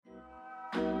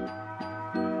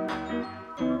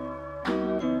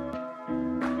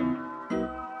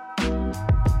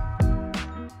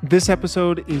This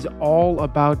episode is all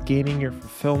about gaining your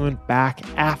fulfillment back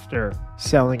after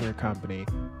selling your company.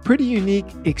 Pretty unique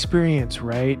experience,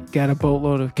 right? Got a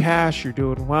boatload of cash, you're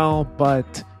doing well,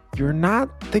 but you're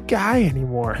not the guy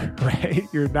anymore, right?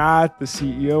 You're not the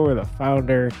CEO or the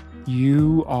founder.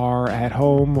 You are at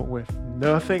home with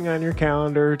nothing on your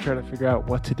calendar, trying to figure out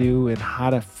what to do and how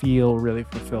to feel really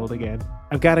fulfilled again.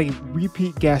 I've got a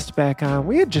repeat guest back on.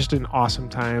 We had just an awesome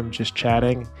time just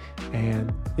chatting.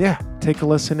 And yeah, take a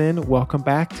listen in. Welcome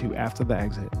back to After the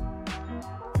Exit.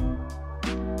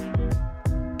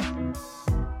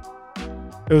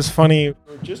 It was funny.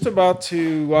 We were just about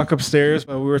to walk upstairs,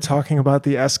 but we were talking about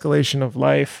the escalation of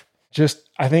life. Just,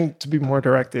 I think, to be more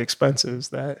direct, the expenses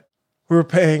that we were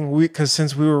paying, because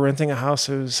since we were renting a house,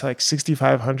 it was like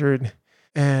 $6,500.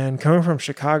 And coming from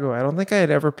Chicago, I don't think I had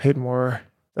ever paid more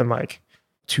than like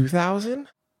 $2,000,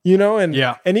 you know? And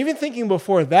yeah. And even thinking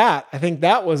before that, I think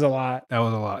that was a lot. That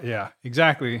was a lot. Yeah,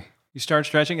 exactly. You start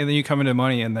stretching and then you come into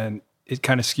money and then it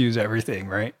kind of skews everything,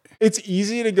 right? It's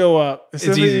easy to go up. It's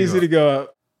easy to go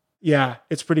up. Yeah,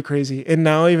 it's pretty crazy. And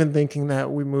now even thinking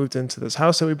that we moved into this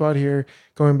house that we bought here,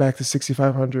 going back to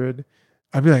 $6,500,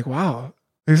 I'd be like, wow,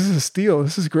 this is a steal.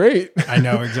 This is great. I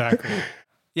know, exactly.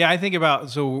 Yeah, I think about,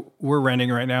 so we're renting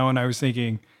right now and I was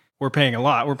thinking we're paying a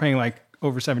lot. We're paying like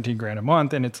over 17 grand a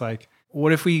month. And it's like,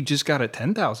 what if we just got a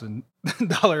 $10,000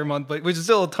 a month, which is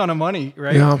still a ton of money,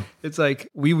 right? Yeah. It's like,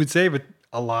 we would save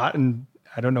a lot and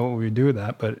I don't know what we would do with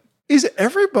that, but. Is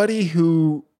everybody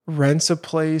who rents a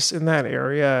place in that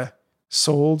area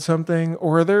sold something,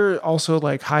 or are there also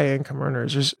like high income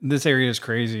earners? This area is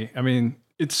crazy. I mean,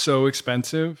 it's so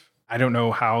expensive. I don't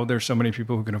know how there's so many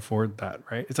people who can afford that,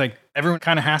 right? It's like everyone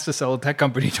kind of has to sell a tech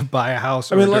company to buy a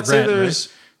house. I mean, let's say there's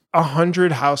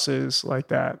 100 houses like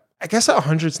that. I guess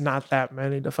 100's not that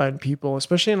many to find people,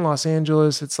 especially in Los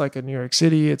Angeles. It's like a New York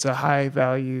City. It's a high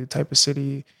value type of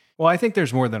city. Well, I think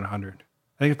there's more than 100.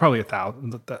 I think it's probably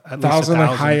 1,000. At least 1,000 like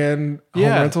high-end home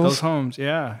rentals? Those homes,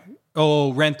 yeah.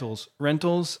 Oh, rentals.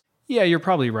 Yeah, you're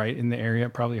probably right in the area.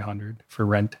 Probably 100 for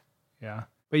rent. Yeah.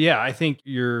 But yeah, I think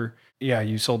you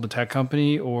sold the tech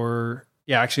company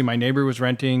actually my neighbor was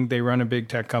renting. They run a big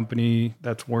tech company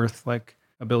that's worth like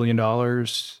 $1 billion.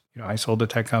 You know, I sold the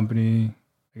tech company.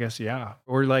 I guess, yeah.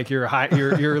 Or like you're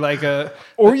like a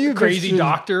or you crazy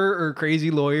doctor or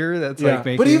crazy lawyer that's like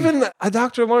making. But even a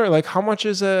doctor or lawyer, like how much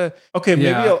is maybe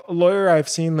a lawyer I've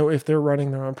seen though, if they're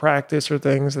running their own practice or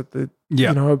things that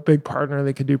a big partner,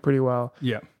 they could do pretty well.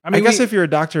 Yeah. I guess if you're a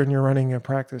doctor and you're running a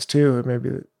practice too, it may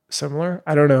be similar.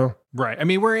 I don't know. Right. I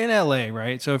mean, we're in LA,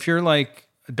 right? So if you're like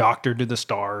a doctor to the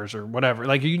stars or whatever,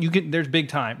 like you can, there's big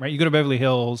time, right? You go to Beverly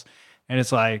Hills and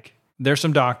it's like, there's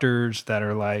some doctors that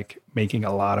are like making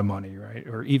a lot of money, right?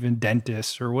 Or even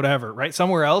dentists or whatever, right?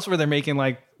 Somewhere else where they're making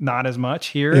like not as much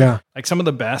here. Yeah. Like some of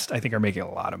the best, I think, are making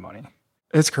a lot of money.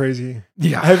 It's crazy.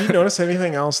 Yeah. Have you noticed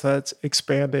anything else that's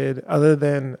expanded other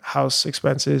than house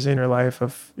expenses in your life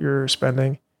of your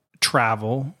spending?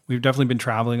 Travel. We've definitely been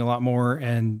traveling a lot more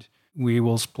and we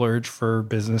will splurge for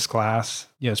business class.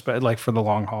 Yes, but like for the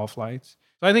long haul flights.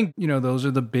 So I think, those are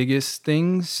the biggest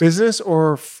things. Business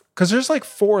or, because there's like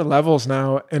 4 levels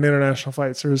now in international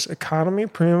flights. There's economy,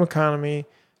 premium economy,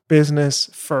 business,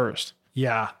 first.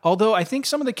 Yeah. Although I think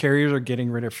some of the carriers are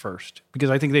getting rid of first because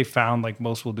I think they found like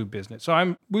most will do business.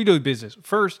 So we do business.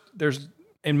 First, there's,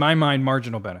 in my mind,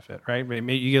 marginal benefit, right?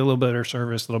 Maybe you get a little better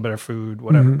service, a little better food,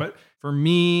 whatever. Mm-hmm. But for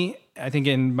me, I think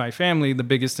in my family, the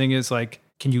biggest thing is like,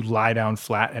 can you lie down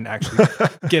flat and actually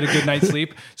get a good night's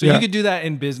sleep? So you could do that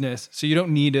in business. So you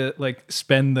don't need to like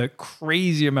spend the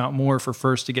crazy amount more for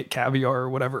first to get caviar or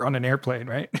whatever on an airplane,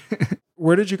 right?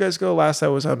 Where did you guys go last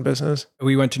that was on business?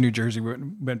 We went to New Jersey. We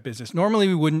went business. Normally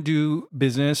we wouldn't do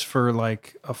business for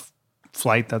like a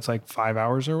flight that's like 5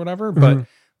 hours or whatever, but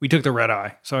we took the red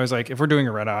eye. So I was like, if we're doing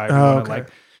a red eye, we want to like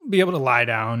be able to lie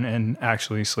down and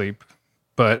actually sleep.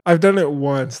 But I've done it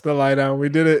once, the lie down. We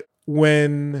did it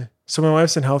so my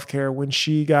wife's in healthcare. When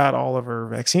she got all of her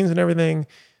vaccines and everything,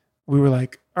 we were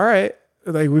like, all right,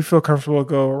 like we feel comfortable to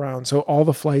go around. So all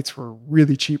the flights were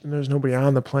really cheap and there's nobody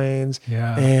on the planes.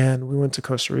 Yeah. And we went to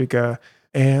Costa Rica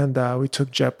and we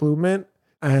took JetBlue Mint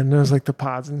and there was like the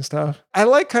pods and stuff. I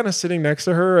like kind of sitting next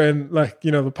to her and like,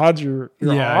 the pods you're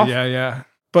off. Yeah.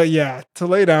 But yeah, to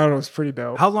lay down, it was pretty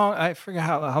dope. How long? I forget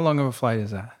how long of a flight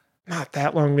is that? Not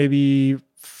that long, maybe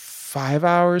 5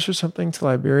 hours or something to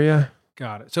Liberia.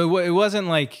 Got it. So it wasn't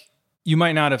like you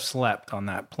might not have slept on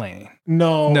that plane.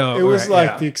 No, it was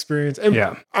the experience.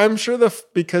 And I'm sure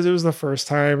because it was the first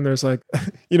time, there's like,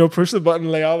 push the button,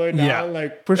 lay all the way down,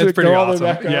 like push it, go all the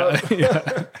way back up.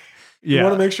 Yeah. You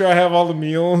want to make sure I have all the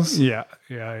meals. Yeah.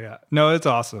 No, it's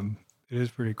awesome. It is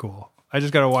pretty cool. I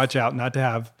just got to watch out not to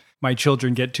have my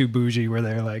children get too bougie where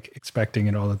they're like expecting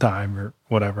it all the time or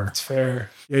whatever. It's fair.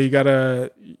 Yeah,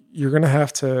 you're going to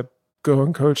have to go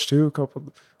and coach too, a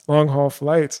couple long haul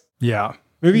flights. Yeah.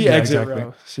 Maybe Yeah, exit exactly.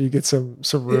 row so you get some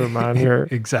room on here.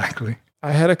 Exactly.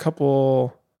 I had a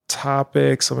couple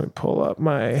topics. Let me pull up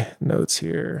my notes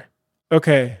here.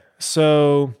 Okay,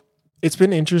 so it's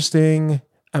been interesting.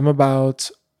 I'm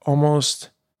about almost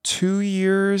 2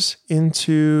 years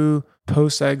into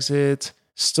post-exit,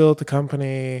 still at the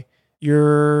company.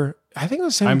 I think it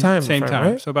was the same time. Same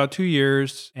time. Right? So about 2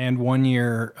 years and 1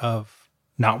 year of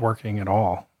not working at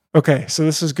all. Okay, so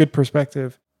this is good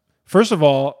perspective. First of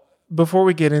all, before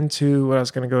we get into what I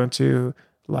was going to go into,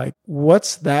 like,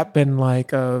 what's that been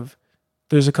like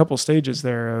there's a couple stages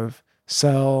there of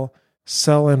sell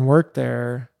and work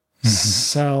there,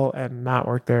 sell and not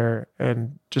work there,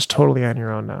 and just totally on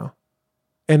your own now.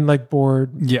 And like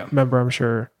board member, I'm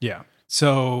sure. Yeah.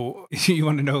 So you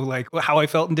want to know like how I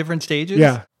felt in different stages?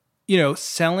 Yeah.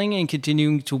 Selling and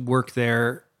continuing to work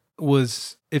there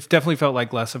it definitely felt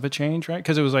like less of a change, right?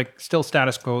 Because it was like still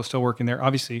status quo, still working there.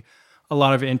 Obviously, a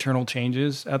lot of internal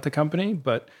changes at the company,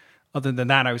 but other than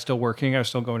that, I was still working. I was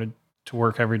still going to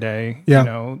work every day.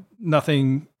 Yeah.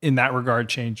 Nothing in that regard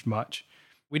changed much.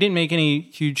 We didn't make any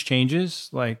huge changes.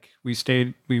 Like we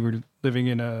were living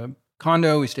in a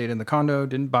condo. We stayed in the condo,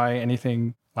 didn't buy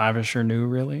anything lavish or new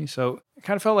really. So it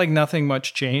kind of felt like nothing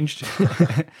much changed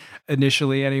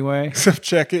initially anyway.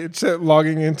 Except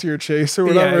logging into your Chase or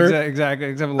whatever. Yeah, exactly.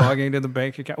 Except logging into the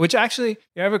bank account, which actually,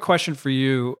 I have a question for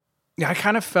you. I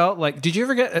kind of felt like, did you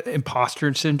ever get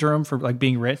imposter syndrome for like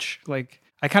being rich? Like,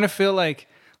 I kind of feel like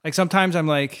sometimes I'm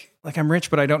like I'm rich,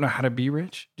 but I don't know how to be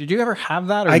rich. Did you ever have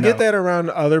that? I get that around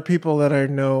other people that I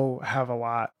know have a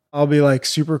lot. I'll be like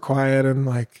super quiet and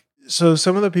like, so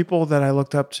some of the people that I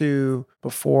looked up to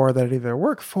before that I either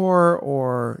work for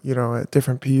or, at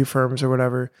different PE firms or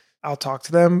whatever, I'll talk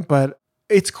to them, but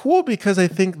it's cool because I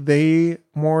think they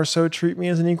more so treat me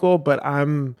as an equal, but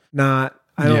I'm not.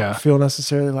 I don't feel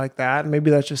necessarily like that.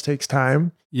 Maybe that just takes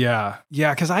time. Yeah.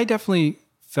 Yeah. Cause I definitely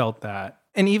felt that.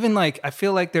 And even like, I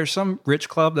feel like there's some rich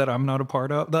club that I'm not a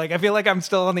part of. Like, I feel like I'm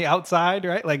still on the outside,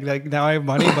 right? Like now I have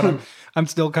money, but I'm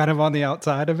still kind of on the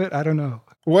outside of it. I don't know.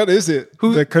 What is it?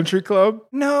 The country club?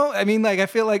 No, I mean, like, I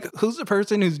feel like who's the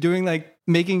person who's doing like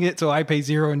making it so I pay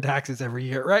zero in taxes every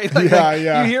year, right? Like,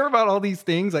 yeah. You hear about all these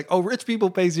things like, oh, rich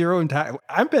people pay zero in tax.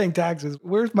 I'm paying taxes.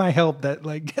 Where's my help that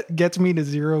like gets me to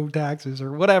zero taxes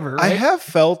or whatever? Right? I have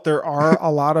felt there are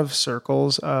a lot of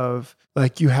circles of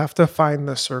like, you have to find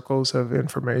the circles of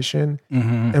information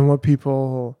and what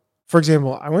people. For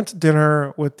example, I went to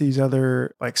dinner with these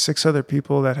other, like 6 other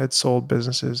people that had sold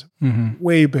businesses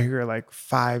way bigger, like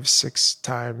 5-6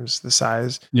 times the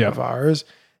size of ours.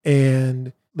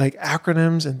 And like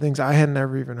acronyms and things I had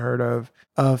never even heard of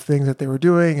things that they were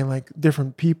doing and like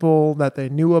different people that they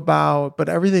knew about, but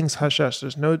everything's hush hush.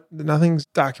 Nothing's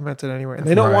documented anywhere. And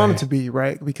they don't want it to be,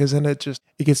 right? Because then it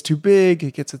gets too big,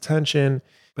 it gets attention.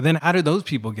 But then how do those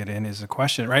people get in is the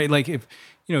question, right? Like if,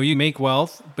 you make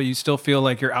wealth, but you still feel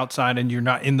like you're outside and you're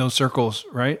not in those circles,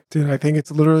 right? Dude, I think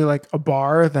it's literally like a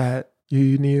bar that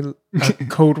you need a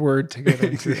code word to get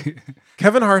into.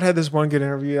 Kevin Hart had this one good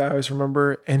interview I always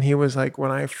remember. And he was like,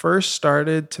 when I first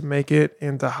started to make it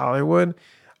into Hollywood,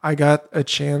 I got a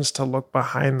chance to look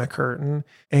behind the curtain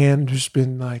and just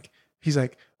been like, he's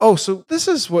like, oh, so this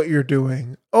is what you're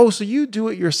doing. Oh, so you do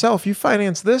it yourself. You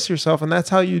finance this yourself, and that's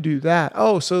how you do that.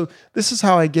 Oh, so this is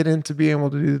how I get into being able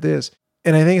to do this.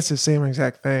 And I think it's the same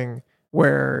exact thing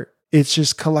where it's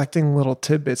just collecting little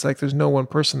tidbits. Like there's no one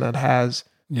person that has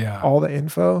all the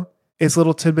info. It's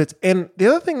little tidbits. And the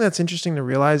other thing that's interesting to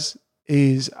realize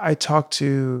is I talked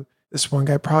to this one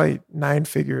guy, probably 9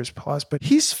 figures plus, but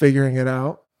he's figuring it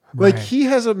out. Right. Like he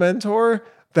has a mentor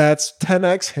that's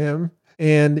 10x him,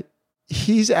 and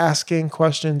he's asking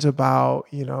questions about,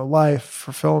 life,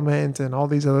 fulfillment, and all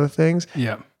these other things.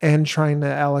 Yeah. And trying to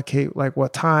allocate like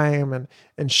what time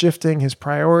and shifting his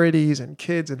priorities and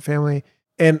kids and family.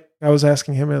 And I was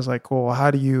asking him, I was like, well, how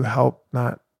do you help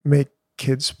not make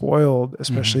kids spoiled,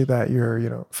 especially that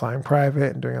you're, flying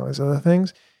private and doing all these other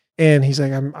things? And he's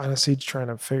like, I'm honestly trying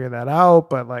to figure that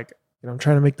out. But like, I'm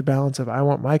trying to make the balance of I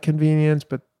want my convenience,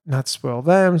 but not spoil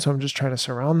them. So I'm just trying to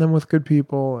surround them with good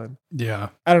people. And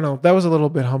I don't know. That was a little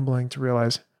bit humbling to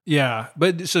realize. Yeah.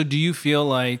 But so do you feel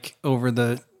like over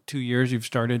the 2 years you've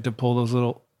started to pull those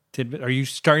little tidbits? Are you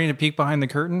starting to peek behind the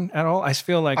curtain at all? I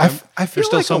feel like I feel there's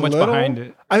still like so much behind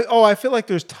it. I feel like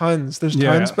there's tons.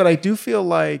 But I do feel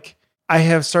like I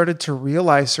have started to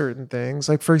realize certain things.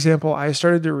 Like, for example, I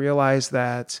started to realize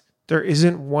that there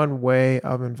isn't one way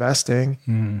of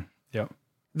investing. Yep.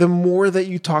 the more that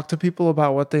you talk to people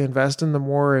about what they invest in, the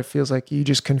more it feels like you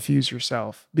just confuse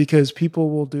yourself, because people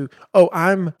will do, oh,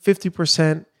 I'm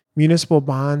 50% municipal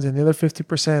bonds and the other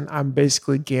 50% I'm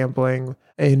basically gambling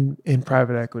in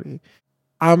private equity.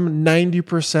 I'm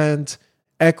 90%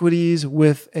 equities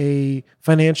with a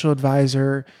financial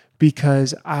advisor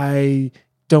because I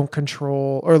don't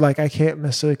control, or like I can't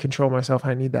necessarily control myself.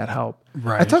 I need that help.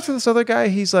 Right. I talked to this other guy.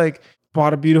 He's like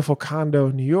bought a beautiful condo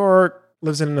in New York,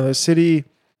 lives in another city,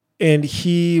 and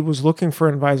he was looking for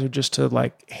an advisor just to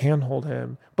like handhold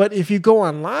him. But if you go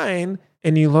online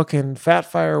and you look in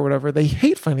Fatfire or whatever, they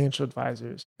hate financial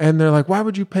advisors. And they're like, why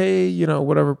would you pay,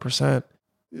 whatever percent?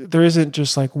 There isn't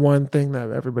just like one thing that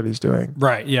everybody's doing.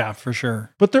 Right. Yeah, for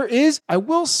sure. But I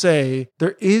will say,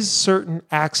 there is certain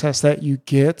access that you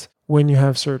get when you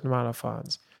have certain amount of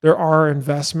funds. There are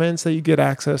investments that you get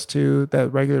access to that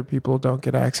regular people don't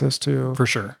get access to. For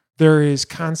sure. There is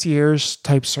concierge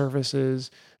type services,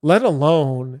 let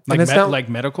alone like and it's not like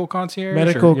medical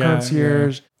concierge.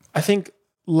 Concierge. Yeah. I think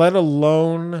let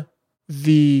alone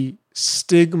the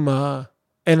stigma,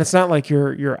 and it's not like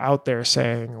you're out there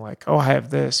saying like, oh, I have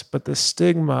this, but the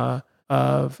stigma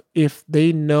of if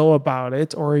they know about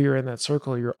it or you're in that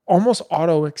circle, you're almost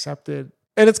auto accepted.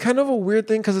 And it's kind of a weird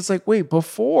thing because it's like, wait,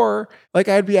 before, like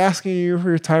I'd be asking you for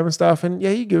your time and stuff, and yeah,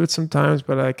 you give it sometimes,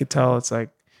 but I could tell it's like,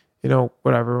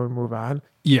 whatever, we move on.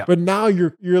 Yeah. But now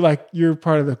you're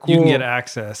part of the cool. You can get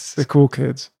access. The cool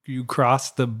kids. You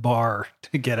cross the bar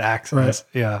to get access.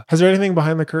 Right. Yeah. Has there anything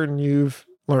behind the curtain you've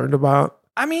learned about?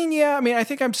 I mean, I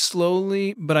think I'm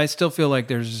slowly, but I still feel like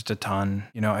there's just a ton.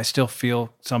 I still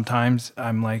feel sometimes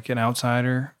I'm like an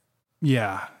outsider.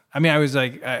 Yeah. I mean, I was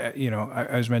like, I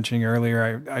was mentioning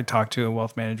earlier, I talked to a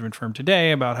wealth management firm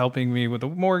today about helping me with a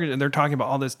mortgage, and they're talking about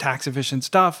all this tax efficient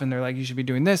stuff. And they're like, you should be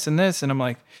doing this and this. And I'm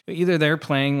like, either they're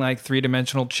playing like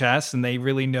 3-dimensional chess and they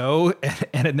really know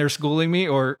and they're schooling me,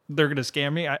 or they're going to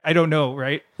scam me. I don't know.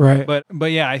 Right. Right.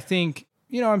 But yeah, I think,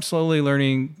 I'm slowly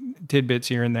learning tidbits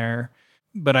here and there,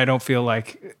 but I don't feel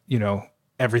like,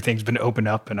 everything's been opened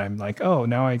up and I'm like, oh,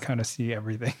 now I kind of see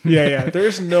everything. Yeah.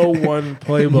 There's no one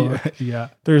playbook. Yeah.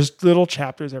 There's little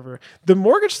chapters everywhere. The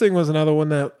mortgage thing was another one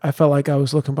that I felt like I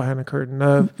was looking behind the curtain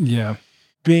of. Yeah.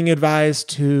 Being advised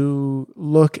to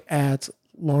look at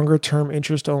longer term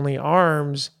interest only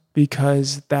ARMs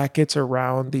because that gets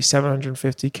around the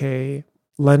 $750K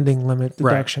lending limit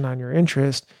deduction on your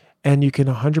interest. And you can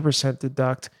 100%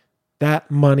 deduct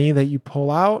that money that you pull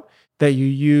out that you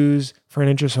use for an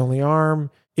interest-only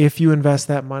ARM if you invest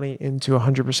that money into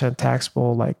 100%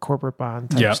 taxable, like corporate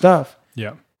bond type stuff.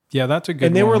 Yeah. Yeah, that's a good one.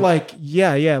 And they were like,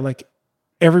 yeah, like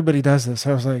everybody does this.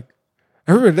 I was like,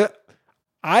 everybody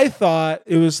I thought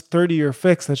it was 30-year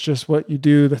fixed. That's just what you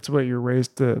do. That's what you're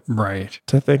raised to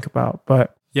think about.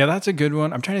 But yeah, that's a good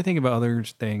one. I'm trying to think about other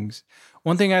things.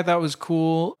 One thing I thought was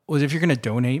cool was if you're going to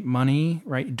donate money,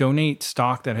 right? Donate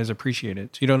stock that has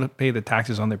appreciated. So you don't pay the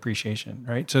taxes on the appreciation,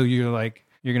 right? So you're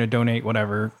going to donate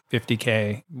whatever,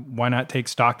 $50K. Why not take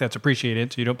stock that's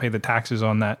appreciated so you don't pay the taxes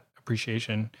on that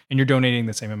appreciation and you're donating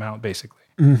the same amount basically.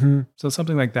 Mm-hmm. So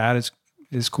something like that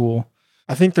is cool.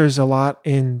 I think there's a lot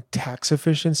in tax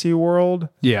efficiency world.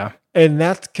 Yeah. And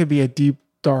that could be a deep,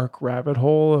 dark rabbit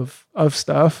hole of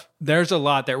stuff. There's a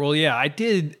lot there. Well, yeah, I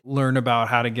did learn about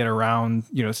how to get around,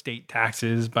 state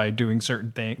taxes by doing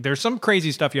certain things. There's some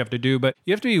crazy stuff you have to do, but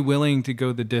you have to be willing to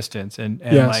go the distance and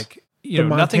like,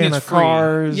 nothing is free.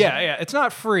 Cars. Yeah. It's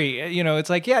not free. It's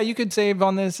like, yeah, you could save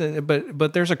on this,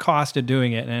 but there's a cost to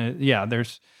doing it. And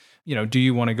there's, do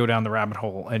you want to go down the rabbit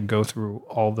hole and go through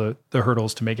all the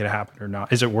hurdles to make it happen or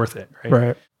not? Is it worth it?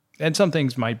 Right. And some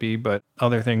things might be, but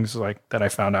other things like that I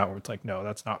found out where it's like, no,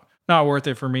 that's not worth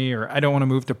it for me, or I don't want to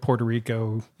move to Puerto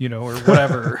Rico, or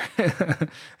whatever.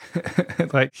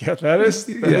 That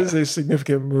is a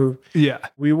significant move. Yeah.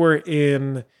 We were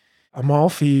in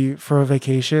Amalfi for a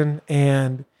vacation,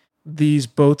 and these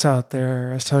boats out there,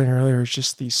 I was telling you earlier, it's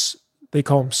just these, they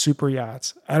call them super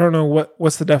yachts. I don't know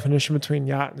what's the definition between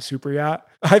yacht and super yacht.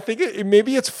 I think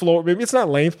maybe it's floor, maybe it's not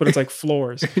length, but it's like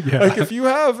floors. Yeah. Like if you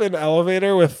have an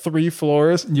elevator with 3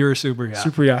 floors, you're a super yacht.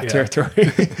 Super yacht territory.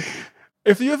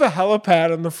 If you have a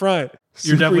helipad on the front,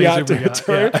 you're definitely yacht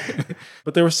territory. Yeah.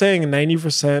 But they were saying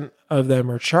 90% of them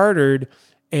are chartered.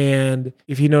 And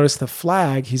if you notice the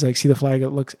flag, he's like, see the flag?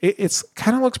 It's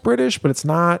kind of looks British, but it's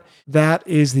not. That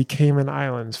is the Cayman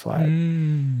Islands flag.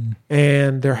 And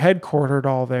they're headquartered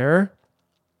all there.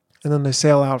 And then they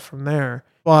sail out from there.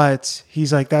 But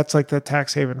he's like, that's like the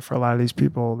tax haven for a lot of these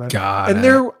people.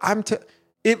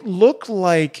 It looked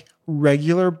like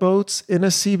regular boats in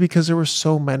a sea because there were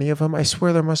so many of them. I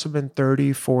swear there must have been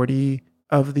 30, 40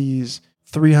 of these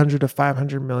 $300 to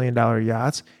 $500 million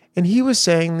yachts. And he was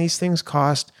saying these things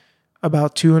cost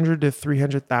about 200 to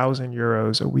 300,000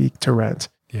 euros a week to rent.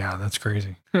 Yeah, that's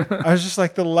crazy. I was just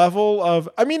like, the level of,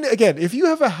 I mean, again, if you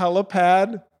have a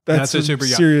helipad, that's a super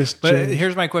serious But change.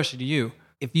 here's my question to you.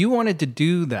 If you wanted to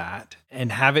do that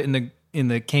and have it in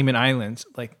the Cayman Islands,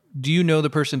 like, do you know the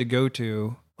person to go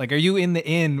to? Like, are you in the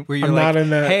inn where you're like,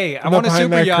 hey, I want a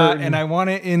super yacht and I want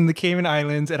it in the Cayman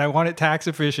Islands and I want it tax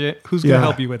efficient. Who's going to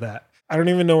help you with that? I don't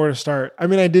even know where to start. I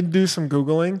mean, I did do some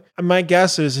Googling. My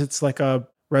guess is it's like a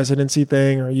residency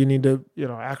thing, or you need to,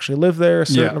 actually live there a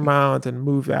certain amount and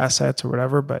move assets or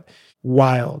whatever, but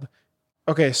wild.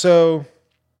 Okay. So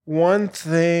one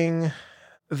thing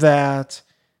that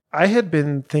I had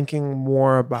been thinking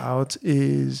more about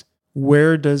is,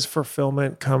 where does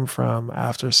fulfillment come from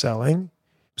after selling?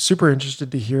 Super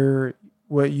interested to hear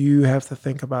what you have to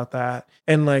think about that.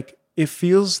 And like, it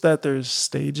feels that there's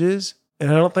stages,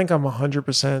 and I don't think I'm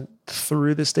 100%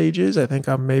 through the stages. I think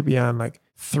I'm maybe on like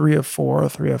 3 of 4 or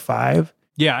 3 of 5.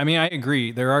 Yeah, I mean, I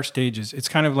agree. There are stages. It's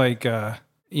kind of like,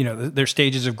 there's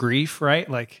stages of grief, right?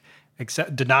 Like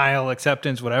denial,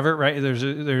 acceptance, whatever, right?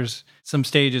 There's some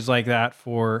stages like that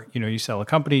for, you sell a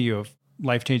company, you have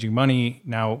life-changing money.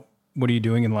 Now, what are you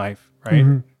doing in life, right?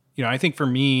 Mm-hmm. I think for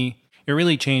me, it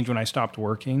really changed when I stopped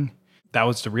working. That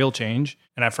was the real change.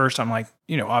 And at first I'm like,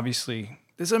 obviously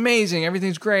this is amazing.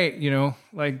 Everything's great.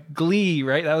 Like Glee,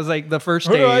 right? That was like the first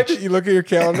stage. You look at your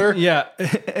calendar. Yeah.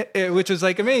 Which was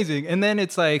like amazing. And then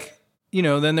it's like,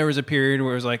 then there was a period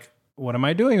where it was like, what am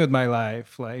I doing with my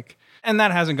life? Like, and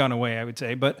that hasn't gone away, I would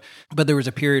say. But there was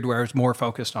a period where I was more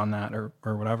focused on that or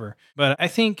whatever. But I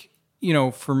think,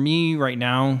 for me right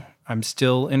now, I'm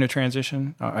still in a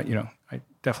transition. I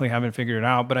definitely haven't figured it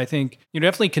out, but I think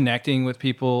definitely connecting with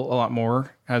people a lot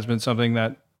more has been something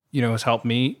that has helped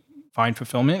me find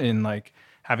fulfillment in like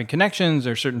having connections.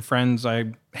 There's certain friends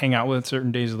I hang out with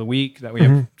certain days of the week that we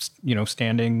have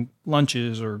standing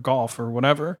lunches or golf or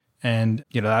whatever, and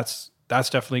that's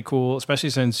definitely cool.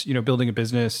 Especially since building a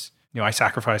business, I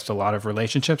sacrificed a lot of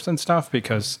relationships and stuff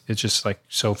because it's just like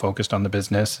so focused on the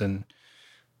business and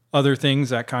other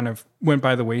things that kind of went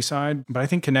by the wayside. But I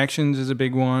think connections is a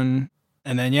big one.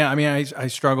 And then, I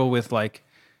struggle with like,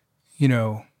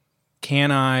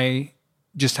 can I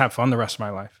just have fun the rest of my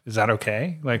life? Is that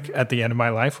okay? Like at the end of my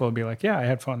life, we'll be like, yeah, I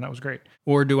had fun. That was great.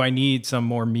 Or do I need some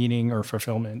more meaning or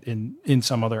fulfillment in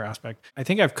some other aspect? I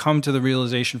think I've come to the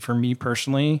realization for me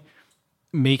personally,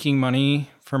 making money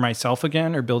for myself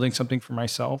again or building something for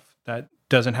myself that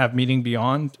doesn't have meaning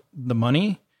beyond the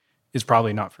money is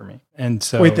probably not for me. And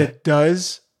so wait, that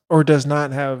does or does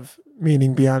not have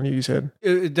meaning beyond you said?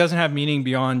 It doesn't have meaning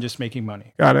beyond just making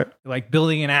money. Got it. Like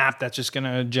building an app that's just going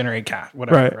to generate cash,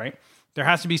 whatever, right? There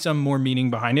has to be some more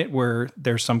meaning behind it where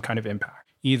there's some kind of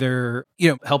impact, either,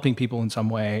 helping people in some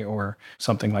way or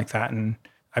something like that. And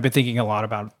I've been thinking a lot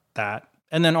about that.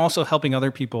 And then also helping other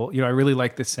people. I really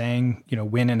like this saying,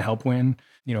 win and help win.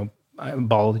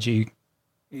 Balaji,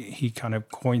 he kind of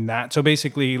coined that. So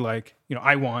basically like,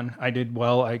 I won, I did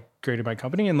well, I created my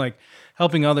company, and like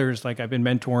helping others, like I've been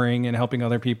mentoring and helping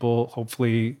other people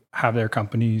hopefully have their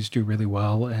companies do really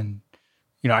well. And,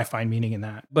 I find meaning in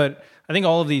that. But I think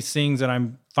all of these things that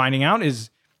I'm finding out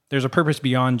is there's a purpose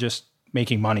beyond just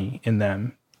making money in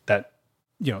them that,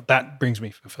 that brings me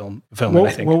fulfillment,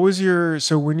 I think. What was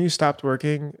so when you stopped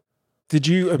working, did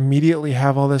you immediately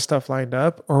have all this stuff lined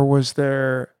up, or was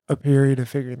there a period of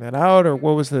figuring that out, or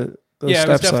what was those steps? It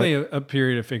was definitely a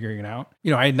period of figuring it out.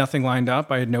 I had nothing lined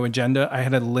up. I had no agenda. I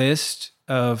had a list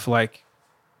of like,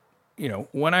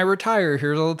 when I retire,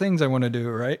 here's all the things I want to do,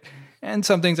 right? And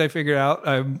some things I figured out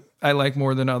I like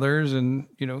more than others, and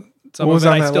some of it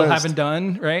I still haven't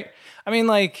done, right? I mean,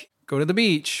 like go to the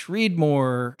beach, read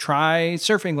more, try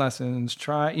surfing lessons,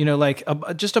 try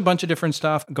just a bunch of different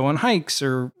stuff, go on hikes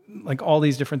or like all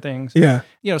these different things. Yeah,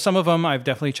 some of them I've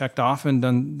definitely checked off and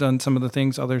done some of the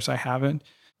things, others I haven't.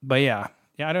 But yeah,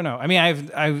 I don't know. I mean,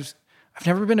 I've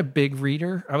never been a big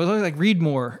reader. I was always like, read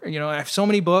more. I have so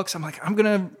many books. I'm like, I'm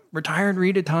gonna retire and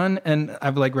read a ton, and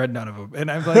I've like read none of them. And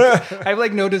I've like, I have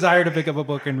like no desire to pick up a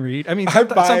book and read. I mean,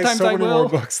 sometimes so many more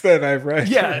books than I've read.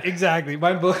 Yeah, exactly.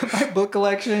 My book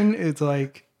collection, it's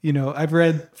like, I've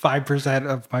read 5%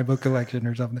 of my book collection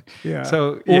or something. Yeah.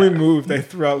 So when we moved, they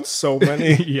threw out so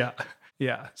many.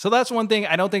 Yeah. So that's one thing.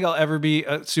 I don't think I'll ever be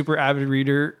a super avid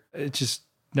reader. It's just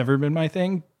never been my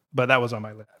thing. But that was on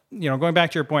my list. Going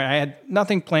back to your point, I had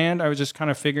nothing planned. I was just kind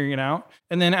of figuring it out.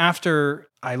 And then after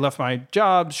I left my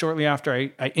job, shortly after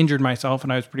I injured myself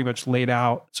and I was pretty much laid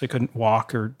out, so I couldn't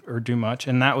walk or do much.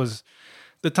 And that was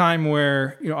the time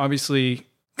where, obviously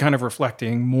kind of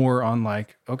reflecting more on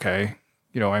like, okay,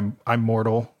 I'm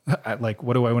mortal. Like,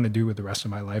 what do I want to do with the rest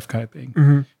of my life kind of thing.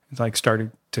 Mm-hmm. It's like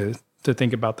started to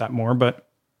think about that more. But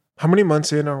how many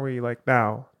months in are we like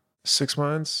now? 6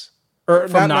 months? Or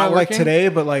from not like working? today,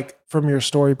 but like from your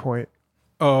story point.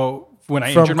 Oh, when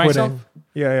I From injured myself?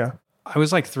 Yeah. I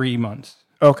was like 3 months.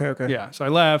 Okay. Yeah. So I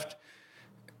left,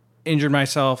 injured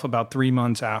myself about 3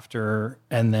 months after.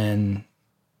 And then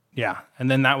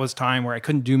that was time where I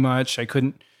couldn't do much.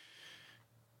 It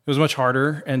was much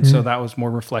harder. And so that was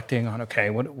more reflecting on, okay,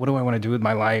 what do I want to do with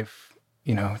my life?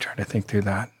 Trying to think through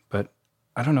that. But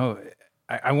I don't know.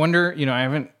 I wonder, I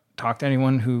haven't talked to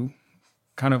anyone who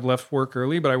kind of left work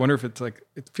early, but I wonder if it's like,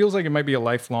 it feels like it might be a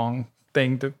lifelong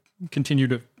thing to continue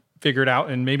to figure it out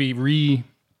and maybe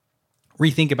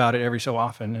rethink about it every so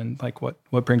often and like what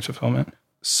brings fulfillment.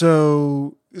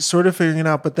 So sort of figuring it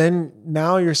out, but then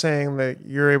now you're saying that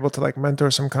you're able to like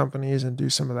mentor some companies and do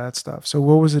some of that stuff. So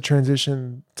what was the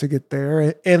transition to get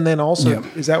there? And then also,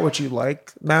 Is that what you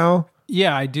like now?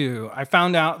 Yeah, I do. I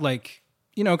found out like,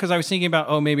 because I was thinking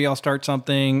about, maybe I'll start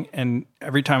something. And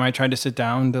every time I tried to sit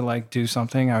down to like do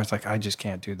something, I was like, I just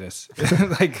can't do this.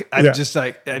 Like, I'm just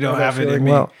like, I don't have it in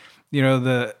me.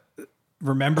 The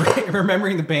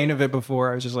remembering the pain of it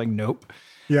before, I was just like, nope.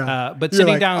 Yeah. But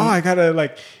sitting down. Oh, I got to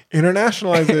like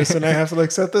internationalize this and I have to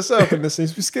like set this up and this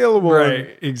needs to be scalable.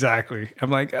 Right. Exactly. I'm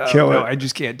like, no, I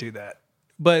just can't do that.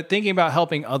 But thinking about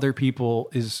helping other people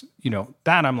is,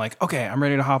 that I'm like, okay, I'm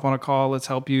ready to hop on a call. Let's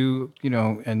help you,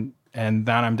 and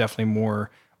that I'm definitely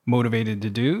more motivated to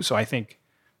do. So I think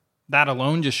that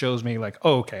alone just shows me like,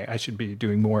 okay, I should be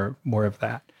doing more of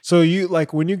that. So you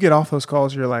like when you get off those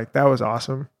calls, you're like, that was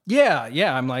awesome. Yeah.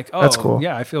 I'm like, that's cool.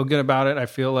 Yeah, I feel good about it. I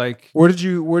feel like where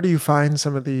do you find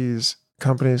some of these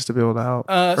companies to build out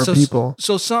or people?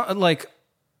 So some like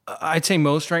I'd say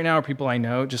most right now are people I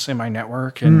know just in my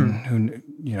network and who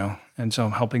and so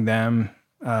I'm helping them.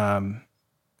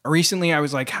 Recently I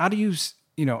was like, how do you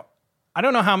I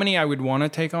don't know how many I would want to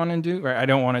take on and do, right? I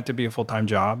don't want it to be a full-time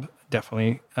job,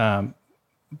 definitely.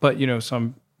 But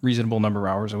some reasonable number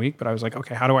of hours a week. But I was like,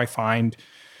 okay, how do I find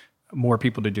more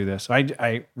people to do this? So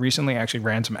I recently actually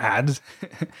ran some ads.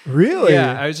 Really?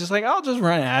 Yeah. I was just like, I'll just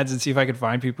run ads and see if I could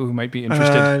find people who might be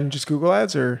interested. Just Google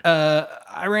ads or?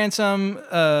 I ran some,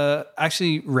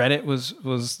 actually Reddit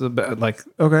was the like.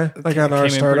 Okay. Like on our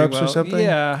startups or something?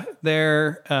 Yeah.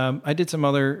 There, I did some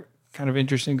other kind of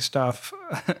interesting stuff.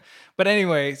 But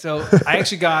anyway, so I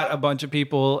actually got a bunch of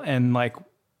people and like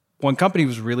one company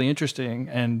was really interesting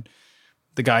and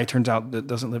the guy turns out that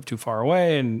doesn't live too far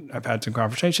away and I've had some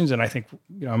conversations and I think,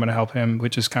 I'm going to help him,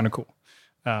 which is kind of cool.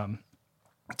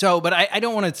 But I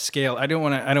don't want to scale. I don't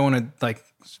want to like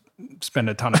spend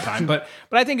a ton of time, but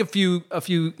I think a few,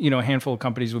 a handful of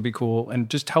companies would be cool and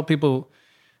just help people,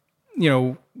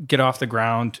 get off the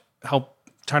ground,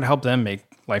 try to help them make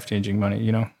life-changing money,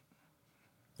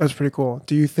 That's pretty cool.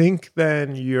 Do you think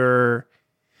then you're,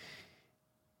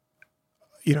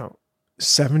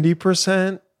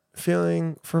 70%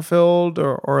 feeling fulfilled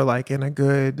or like in a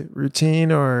good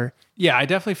routine or? Yeah, I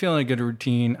definitely feel in a good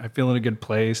routine. I feel in a good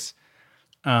place.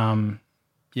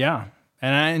 Yeah.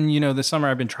 And this summer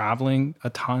I've been traveling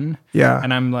a ton. Yeah.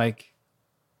 And I'm like,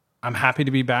 I'm happy to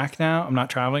be back now. I'm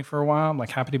not traveling for a while. I'm like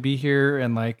happy to be here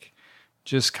and like,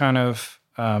 just kind of,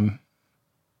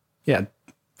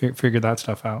 figure that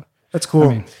stuff out. That's cool. I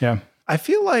mean, yeah. I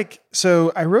feel like,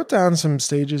 so I wrote down some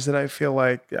stages that I feel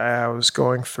like I was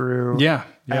going through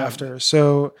after.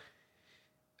 So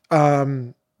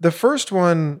the first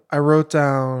one I wrote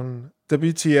down,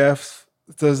 WTF,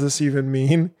 does this even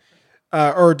mean?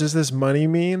 Or does this money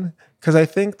mean? Because I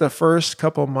think the first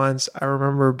couple months I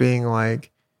remember being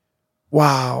like,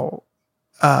 wow,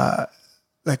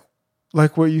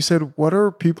 like what you said, what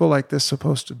are people like this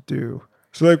supposed to do?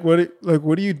 So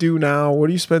what do you do now? What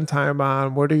do you spend time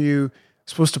on? What are you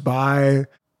supposed to buy?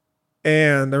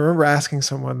 And I remember asking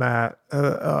someone that,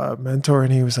 a mentor,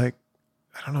 and he was like,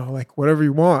 I don't know, like whatever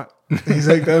you want. He's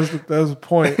like, that was the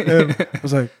point. And I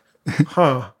was like,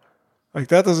 huh, like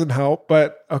that doesn't help,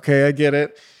 but okay, I get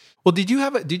it. Well, did you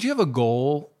have a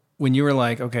goal when you were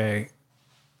like, okay,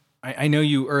 I know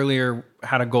you earlier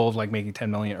had a goal of like making 10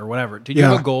 million or whatever. Did you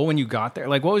have a goal when you got there?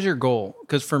 Like, what was your goal?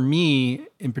 Because for me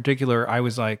in particular, I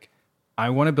was like, I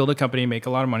want to build a company, make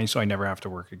a lot of money so I never have to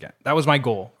work again. That was my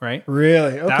goal, right?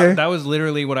 Really? Okay. That was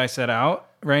literally what I set out,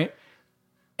 right?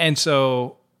 And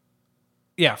so,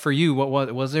 yeah, for you,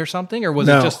 what was there something or was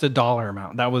it just a dollar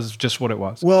amount? That was just what it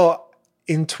was. Well,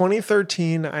 in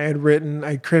 2013, I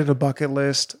created a bucket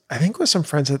list, I think with some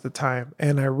friends at the time,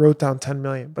 and I wrote down 10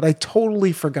 million, but I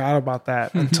totally forgot about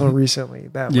that until recently,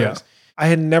 that list. I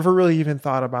had never really even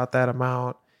thought about that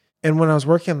amount. And when I was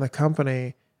working in the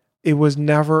company, it was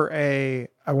never I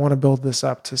want to build this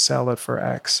up to sell it for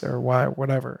X or Y,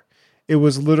 whatever. It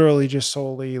was literally just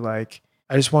solely like,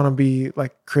 I just want to be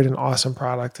like, create an awesome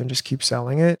product and just keep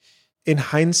selling it. In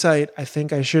hindsight, I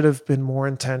think I should have been more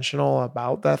intentional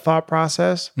about that thought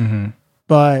process,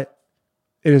 but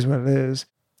it is what it is.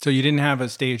 So you didn't have a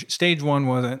stage. Stage one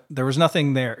wasn't. There was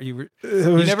nothing there. It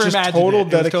was never just imagined total it. It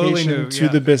was dedication totally new. to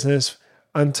the business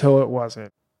until it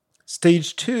wasn't.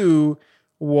 Stage two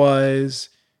was,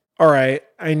 all right,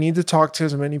 I need to talk to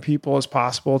as many people as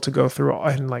possible to go through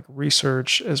and like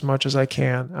research as much as I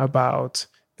can about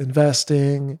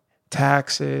investing,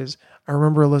 taxes. I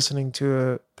remember listening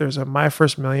to there's a My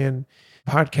First Million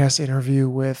podcast interview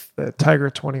with the Tiger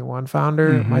 21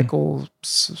 founder, Michael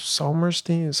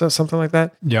Somerstein, so something like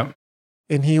that. Yeah.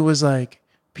 And he was like,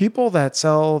 people that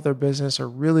sell their business are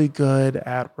really good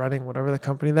at running whatever the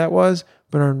company that was,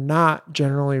 but are not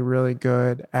generally really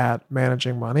good at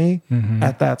managing money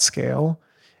at that scale.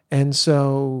 And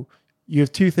so you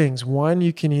have two things. One,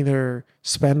 you can either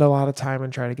spend a lot of time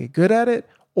and try to get good at it,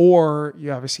 or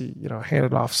you obviously, hand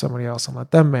it off to somebody else and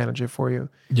let them manage it for you.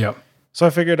 Yep. So I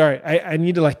figured, all right, I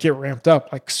need to like get ramped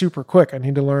up like super quick. I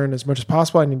need to learn as much as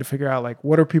possible. I need to figure out like,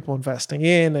 what are people investing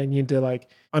in? I need to like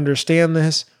understand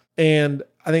this. And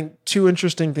I think two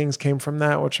interesting things came from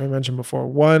that, which I mentioned before.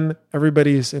 One,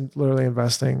 everybody's literally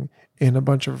investing in a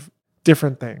bunch of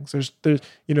different things. There's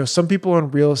some people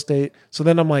in real estate. So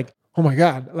then I'm like, oh my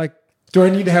God, like, do I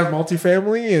need to have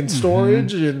multifamily and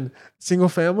storage and single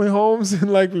family homes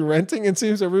and like be renting? It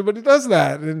seems everybody does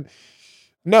that. And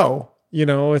no,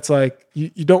 it's like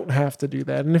you don't have to do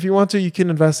that. And if you want to, you can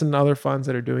invest in other funds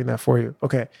that are doing that for you.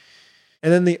 Okay.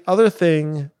 And then the other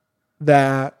thing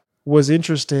that was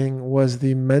interesting was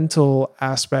the mental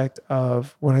aspect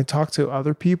of when I talked to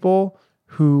other people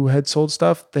who had sold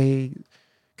stuff, they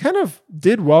kind of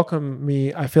did welcome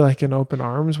me, I feel like, in open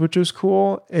arms, which was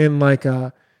cool. And like,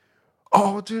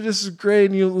 oh, dude, this is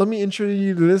great. And let me introduce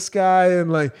you to this guy.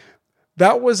 And like,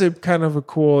 that was a kind of a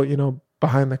cool,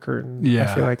 behind the curtain,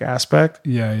 I feel like, aspect.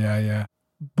 Yeah.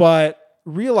 But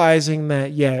realizing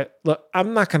that, look,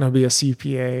 I'm not going to be a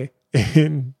CPA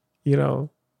in,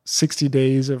 60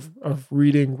 days of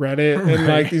reading Reddit and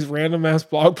like these random ass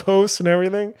blog posts and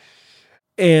everything.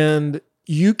 And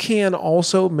you can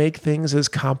also make things as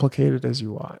complicated as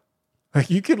you want.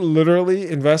 Like you can literally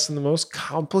invest in the most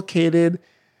complicated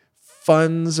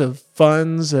funds of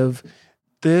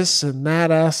this and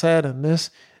that asset and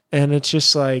this. And it's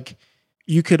just like,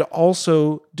 you could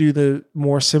also do the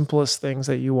more simplest things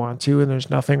that you want to, and there's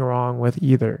nothing wrong with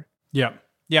either. Yeah.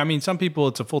 Yeah, I mean, some people,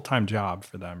 it's a full-time job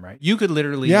for them, right? You could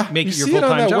literally make it your full-time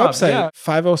job. You see it on that website, yeah.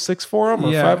 506 forum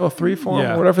or 503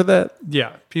 forum, whatever that.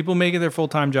 Yeah, people make it their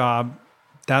full-time job.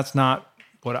 That's not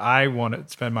what I want to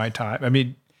spend my time. I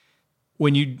mean,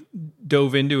 when you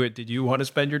dove into it, did you want to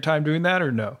spend your time doing that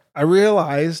or no? I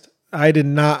realized I did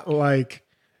not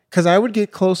because I would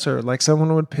get closer. Like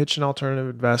someone would pitch an alternative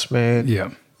investment.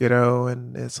 Yeah.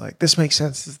 And it's like, this makes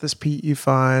sense. It's this PE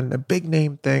fund, a big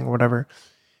name thing, whatever.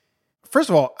 First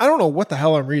of all, I don't know what the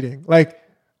hell I'm reading. Like,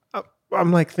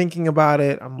 I'm like thinking about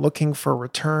it. I'm looking for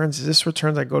returns. Is this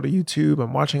returns? I go to YouTube.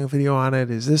 I'm watching a video on it.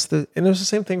 Is this and it was the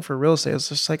same thing for real estate. It's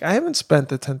just like, I haven't spent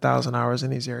the 10,000 hours in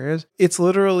these areas. It's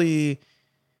literally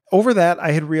over that.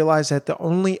 I had realized that the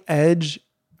only edge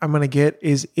I'm going to get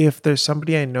is if there's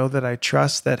somebody I know that I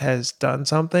trust that has done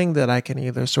something that I can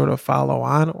either sort of follow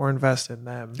on or invest in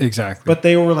them. Exactly. But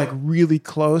they were like really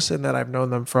close and that I've known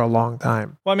them for a long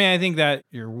time. Well, I mean, I think that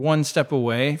you're one step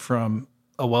away from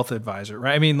a wealth advisor,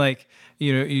 right? I mean, like,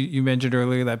 you mentioned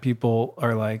earlier that people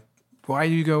are like, why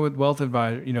do you go with wealth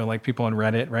advisor? Like people on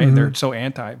Reddit, right? Mm-hmm. They're so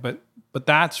anti, but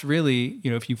that's really,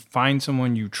 if you find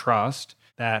someone you trust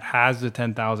that has the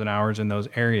 10,000 hours in those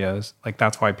areas, like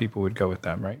that's why people would go with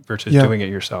them, right? Versus doing it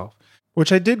yourself.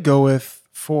 Which I did go with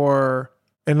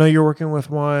I know you're working with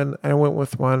one. I went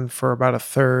with one for about a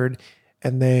third,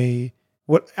 and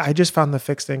I just found the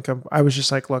fixed income. I was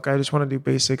just like, look, I just want to do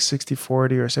basic 60-40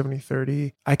 or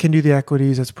 70-30. I can do the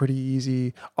equities. That's pretty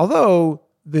easy. Although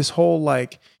this whole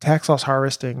like tax loss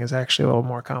harvesting is actually a little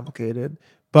more complicated,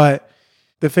 but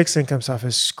the fixed income stuff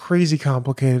is crazy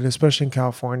complicated, especially in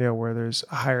California where there's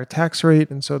a higher tax rate.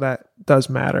 And so that does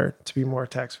matter to be more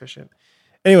tax efficient.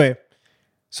 Anyway,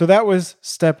 so that was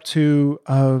step 2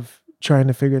 of trying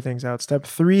to figure things out. Step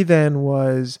 3 then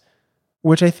was,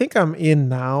 which I think I'm in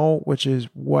now, which is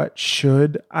what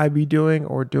should I be doing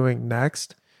or doing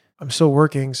next? I'm still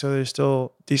working, so there's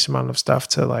still a decent amount of stuff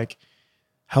to like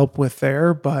help with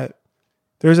there. But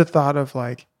there's a thought of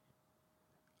like,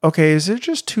 okay, is there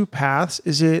just 2 paths?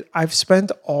 Is it, I've spent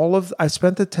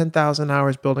the 10,000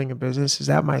 hours building a business. Is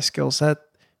that my skill set?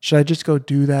 should I just go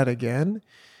do that again?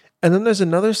 And then there's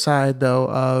another side though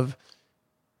of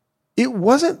it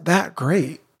wasn't that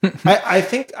great. I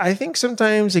think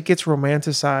sometimes it gets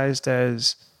romanticized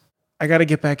as I got to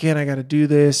get back in. I got to do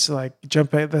this, like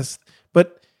jump at this.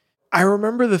 But I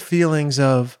remember the feelings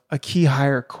of a key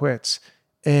hire quits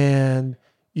and,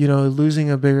 losing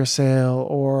a bigger sale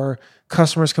or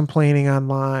customers complaining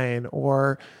online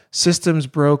or systems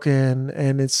broken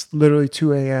and it's literally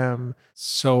 2 a.m.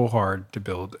 So hard to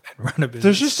build and run a business.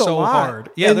 There's just so a lot. hard.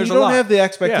 Yeah, and there's you a don't lot. have the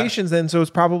expectations then, so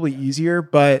it's probably easier.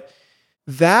 But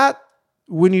that,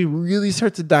 when you really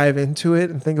start to dive into it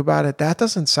and think about it, that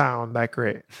doesn't sound that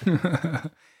great.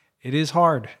 It is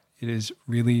hard. It is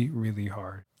really, really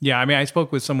hard. Yeah, I mean, I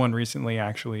spoke with someone recently,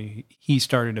 actually. He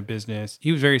started a business.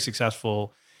 He was very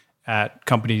successful at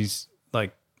companies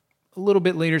like a little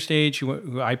bit later stage who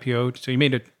IPO'd. So he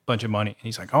made a bunch of money. And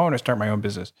he's like, I want to start my own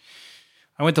business.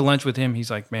 I went to lunch with him. He's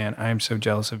like, man, I am so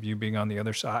jealous of you being on the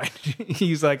other side.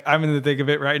 He's like, I'm in the thick of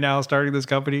it right now, starting this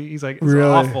company. He's like, it's Really?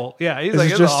 awful. Yeah, he's Is like,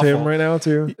 it it's just awful. him right now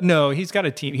too? No, he's got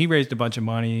a team. He raised a bunch of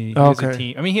money. He has a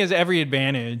team. I mean, he has every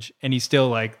advantage, and he's still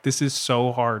like, this is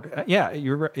so hard. Yeah,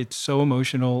 you're right. It's so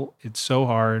emotional. It's so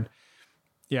hard.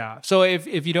 Yeah. So if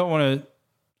you don't want to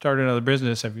start another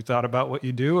business, have you thought about what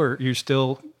you do, or you're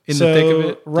still in the thick of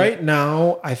it? Right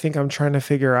now, I think I'm trying to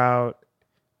figure out,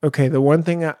 okay, the one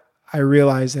thing I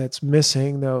realize that's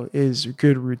missing though is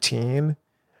good routine.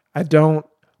 I don't,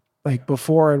 like,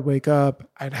 before I'd wake up,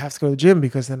 I'd have to go to the gym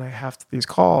because then I have these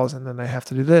calls and then I have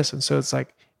to do this. And so it's like,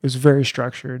 it was very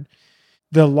structured.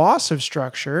 The loss of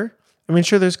structure, I mean,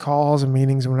 sure, there's calls and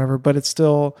meetings and whatever, but it's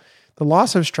still, the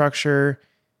loss of structure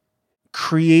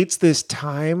creates this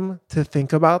time to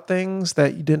think about things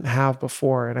that you didn't have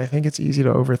before. And I think it's easy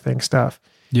to overthink stuff.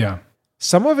 Yeah.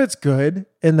 Some of it's good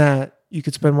in that you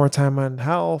could spend more time on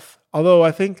health. Although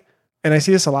I think, and I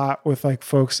see this a lot with like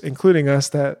folks, including us,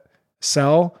 that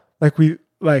sell, look,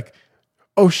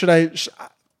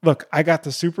 I got the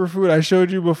superfood I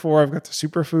showed you before. I've got the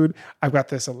superfood. I've got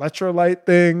this electrolyte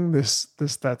thing,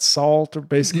 that salt or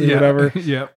basically whatever.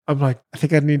 Yep. I'm like, I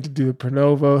think I need to do the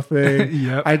Pronovo thing.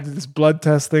 Yep. I did this blood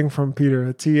test thing from Peter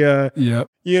Attia. Yep.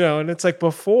 And it's like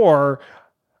before,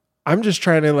 I'm just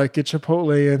trying to like get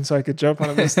Chipotle in so I could jump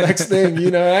on this next thing,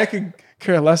 and I could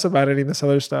care less about any of this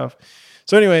other stuff.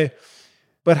 So anyway,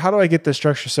 but how do I get the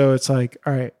structure? So it's like,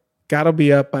 all right, gotta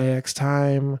be up by X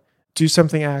time, do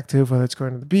something active, whether it's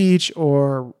going to the beach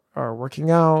or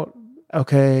working out.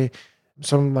 Okay.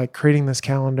 So I'm like creating this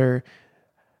calendar.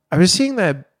 I was seeing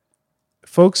that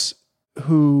folks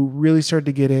who really started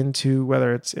to get into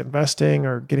whether it's investing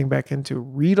or getting back into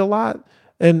read a lot.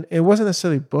 And it wasn't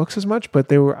necessarily books as much,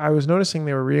 but I was noticing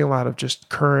they were reading a lot of just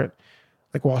current,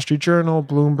 like Wall Street Journal,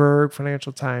 Bloomberg,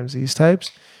 Financial Times, these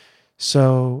types.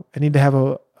 So I need to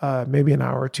have maybe an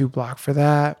hour or two block for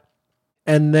that.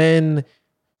 And then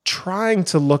trying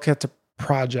to look at the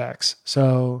projects.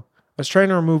 So I was trying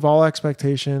to remove all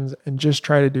expectations and just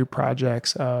try to do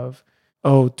projects of,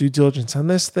 due diligence on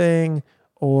this thing,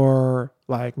 or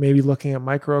like maybe looking at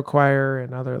microacquire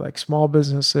and other like small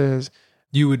businesses.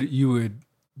 You would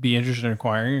be interested in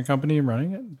acquiring a company and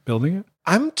running it, building it?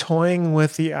 I'm toying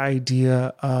with the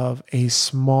idea of a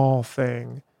small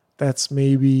thing that's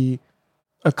maybe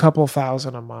a couple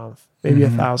thousand a month, maybe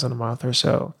 $1,000 a month or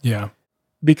so. Yeah.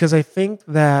 Because I think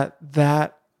that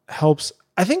helps.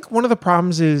 I think one of the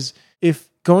problems is if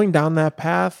going down that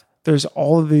path, there's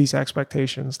all of these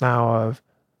expectations now of,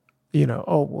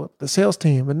 the sales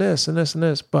team and this and this and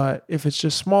this. But if it's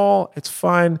just small, it's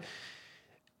fine.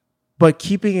 But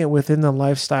keeping it within the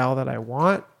lifestyle that I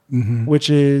want, which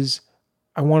is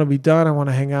I want to be done. I want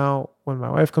to hang out when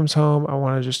my wife comes home. I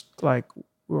want to just like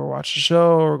we'll watch a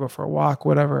show or go for a walk,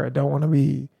 whatever. I don't want to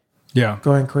be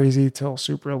going crazy till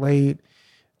super late.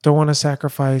 Don't want to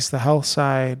sacrifice the health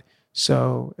side.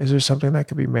 So is there something that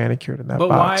could be manicured in that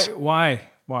box? But why?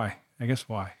 I guess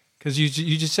why? Because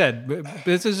you just said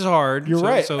business is hard. You're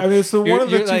right. I mean, it's one of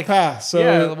the two paths. So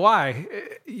yeah, why?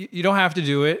 You don't have to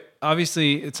do it.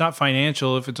 Obviously, it's not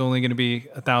financial if it's only going to be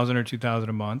 $1,000 or $2,000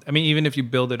 a month. I mean, even if you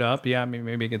build it up,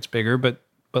 maybe it gets bigger. But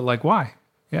like, why?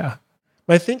 Yeah.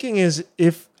 My thinking is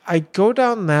if I go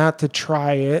down that to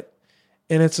try it,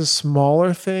 and it's a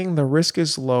smaller thing, the risk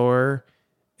is lower.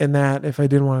 And that if I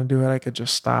didn't want to do it, I could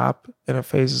just stop and it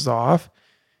phases off.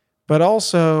 But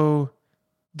also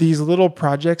these little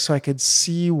projects, so I could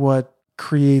see what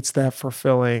creates that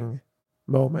fulfilling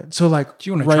moment. So like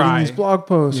writing these blog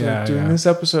posts or doing this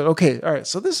episode. Okay, all right.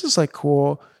 So this is like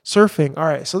cool. Surfing. All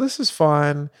right. So this is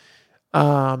fun.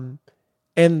 And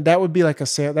that would be like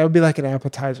that would be like an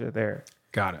appetizer there.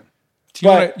 Got it.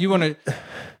 So you want to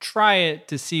try it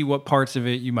to see what parts of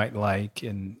it you might like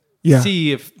and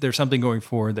see if there's something going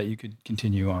forward that you could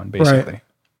continue on, basically. Right.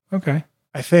 Okay.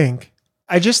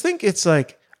 I just think it's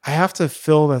like I have to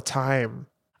fill the time.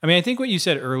 I mean, I think what you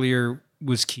said earlier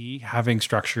was key, having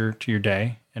structure to your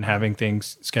day and having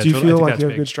things scheduled. Do you feel I think like you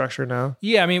have good structure now?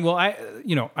 Yeah. I mean, well, I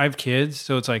have kids,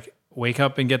 so it's like wake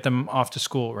up and get them off to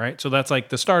school, right? So that's like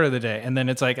the start of the day. And then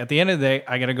it's like at the end of the day,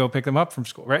 I got to go pick them up from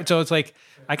school, right? So it's like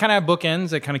I kind of have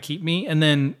bookends that kind of keep me. And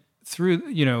then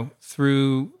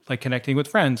through like connecting with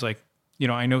friends, like,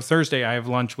 I know Thursday I have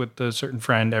lunch with a certain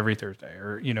friend every Thursday,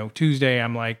 or, Tuesday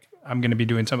I'm like, I'm going to be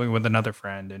doing something with another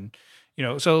friend.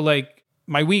 And, so like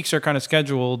my weeks are kind of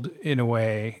scheduled in a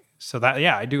way so that,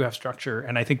 I do have structure.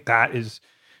 And I think that is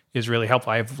really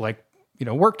helpful. I have like,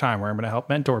 work time where I'm going to help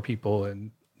mentor people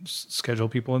and schedule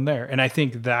people in there. And I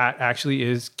think that actually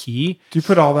is key. Do you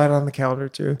put all that on the calendar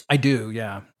too? I do.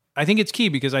 Yeah. I think it's key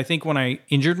because I think when I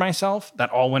injured myself,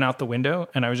 that all went out the window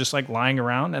and I was just like lying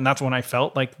around. And that's when I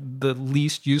felt like the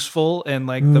least useful and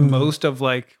like the most of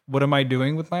like, what am I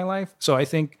doing with my life? So I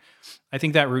think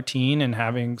that routine and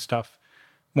having stuff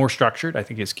more structured, I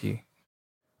think is key.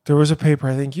 There was a paper,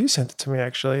 I think you sent it to me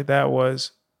actually, it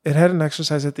had an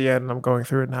exercise at the end and I'm going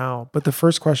through it now. But the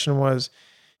first question was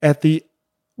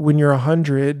when you're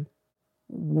 100,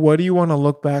 what do you want to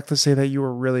look back to say that you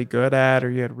were really good at, or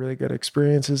you had really good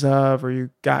experiences of, or you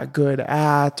got good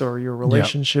at, or your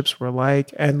relationships were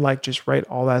like, and like just write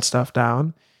all that stuff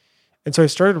down. And so I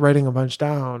started writing a bunch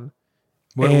down.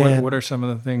 What are some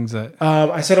of the things that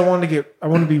I said I want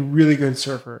to be really good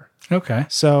surfer. Okay.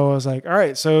 So I was like, all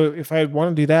right, so if I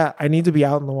want to do that, I need to be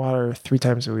out in the water 3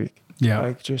 times a week. Yeah.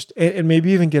 Like and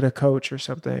maybe even get a coach or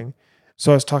something.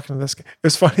 So I was talking to this guy. It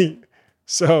was funny.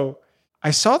 So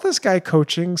I saw this guy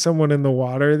coaching someone in the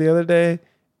water the other day,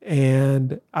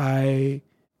 and I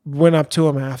went up to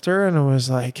him after and I was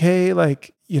like, hey,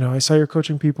 like, I saw you're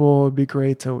coaching people. It'd be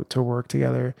great to work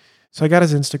together. So I got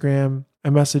his Instagram. I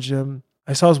messaged him.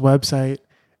 I saw his website,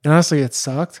 and honestly, it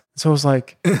sucked. So I was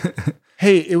like,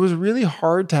 hey, it was really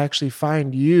hard to actually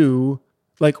find you,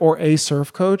 like, or a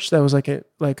surf coach that was like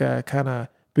a kind of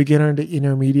beginner to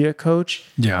intermediate coach.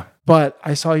 Yeah. But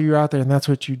I saw you out there, and that's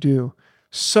what you do.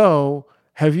 So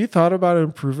have you thought about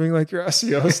improving like your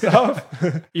SEO stuff?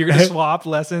 You're going to swap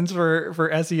lessons for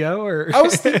SEO, or? I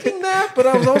was thinking that, but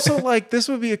I was also like, this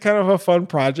would be a kind of a fun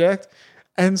project.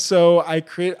 And so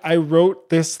I wrote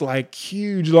this like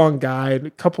huge long guide,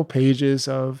 a couple pages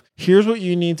of here's what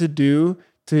you need to do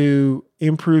to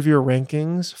improve your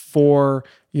rankings for,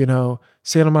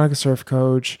 Santa Monica Surf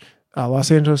Coach, Los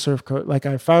Angeles Surf Coach. Like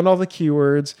I found all the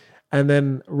keywords and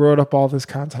then wrote up all this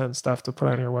content stuff to put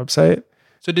on your website.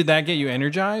 So did that get you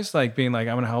energized? Like being like,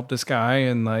 I'm going to help this guy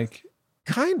and like...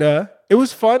 Kinda. It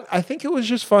was fun. I think it was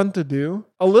just fun to do.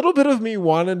 A little bit of me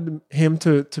wanted him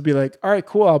to be like, all right,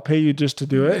 cool, I'll pay you just to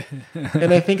do it.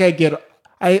 And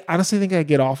I honestly think I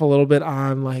get off a little bit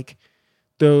on like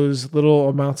those little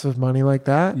amounts of money like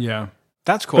that. Yeah.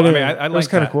 That's cool. But anyway, I like it was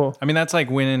kind of that. cool. I mean, that's like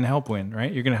win and help win,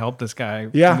 right? You're going to help this guy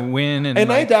win. And like,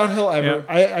 I doubt he'll ever,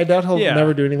 I doubt he'll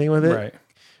never do anything with it. Right.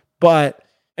 But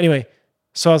anyway,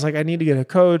 so I was like, I need to get a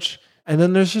coach. And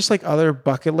then there's just like other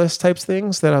bucket list types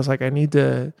things that I was like,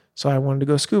 so I wanted to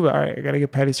go scuba. All right, I got to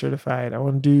get PADI certified. I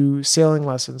want to do sailing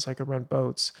lessons so I can rent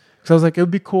boats. So I was like, it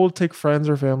would be cool to take friends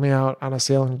or family out on a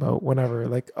sailing boat whenever.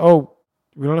 Like, oh,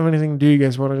 we don't have anything to do. You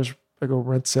guys want to just go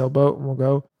rent a sailboat and we'll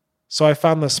go. So I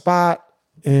found the spot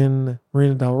in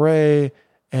Marina Del Rey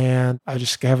and I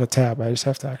just have a tab. I just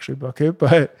have to actually book it.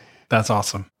 But that's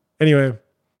awesome. Anyway,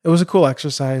 it was a cool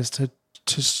exercise to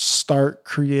start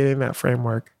creating that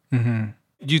framework. Mm-hmm.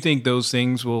 Do you think those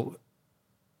things will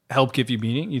help give you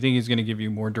meaning? You think it's going to give you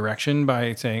more direction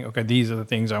by saying, okay, these are the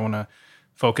things I want to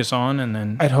focus on? And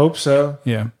then I'd hope so.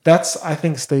 Yeah. That's, I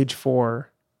think, stage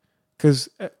 4, because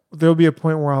there'll be a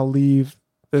point where I'll leave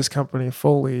this company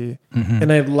fully. Mm-hmm.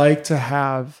 And I'd like to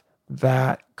have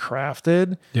that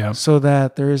crafted so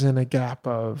that there isn't a gap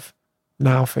of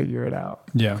now figure it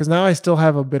out. Yeah. Because now I still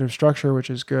have a bit of structure, which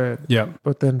is good. Yeah.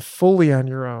 But then fully on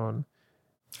your own.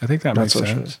 I think that makes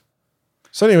sense.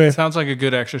 So anyway. Sounds like a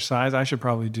good exercise. I should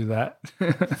probably do that.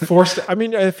 I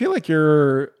mean, I feel like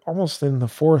you're almost in the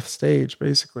 4th stage,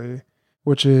 basically,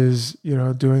 which is,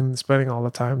 spending all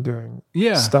the time doing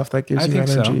stuff that gives you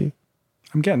energy. So.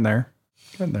 I'm getting there.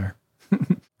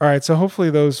 All right. So hopefully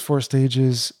those 4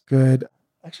 stages, good.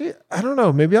 Actually, I don't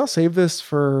know. Maybe I'll save this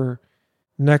for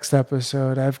next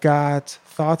episode. I've got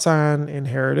thoughts on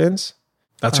inheritance.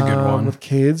 That's a good one. With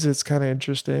kids. It's kind of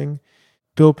interesting.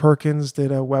 Bill Perkins did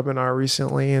a webinar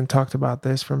recently and talked about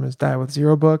this from his Diet with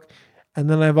Zero book. And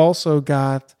then I've also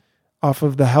got off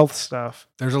of the health stuff.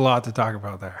 There's a lot to talk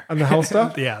about there. On the health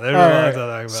stuff? Yeah, there's a lot to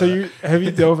talk about. So have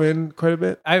you dove in quite a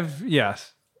bit? I've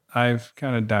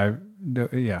kind of dived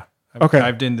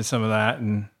into some of that,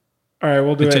 and all right,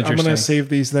 we'll do it. I'm going to save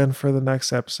these then for the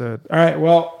next episode. All right,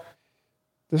 well,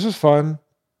 this was fun.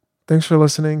 Thanks for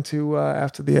listening to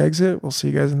After the Exit. We'll see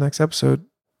you guys in the next episode.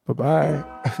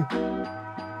 Bye-bye.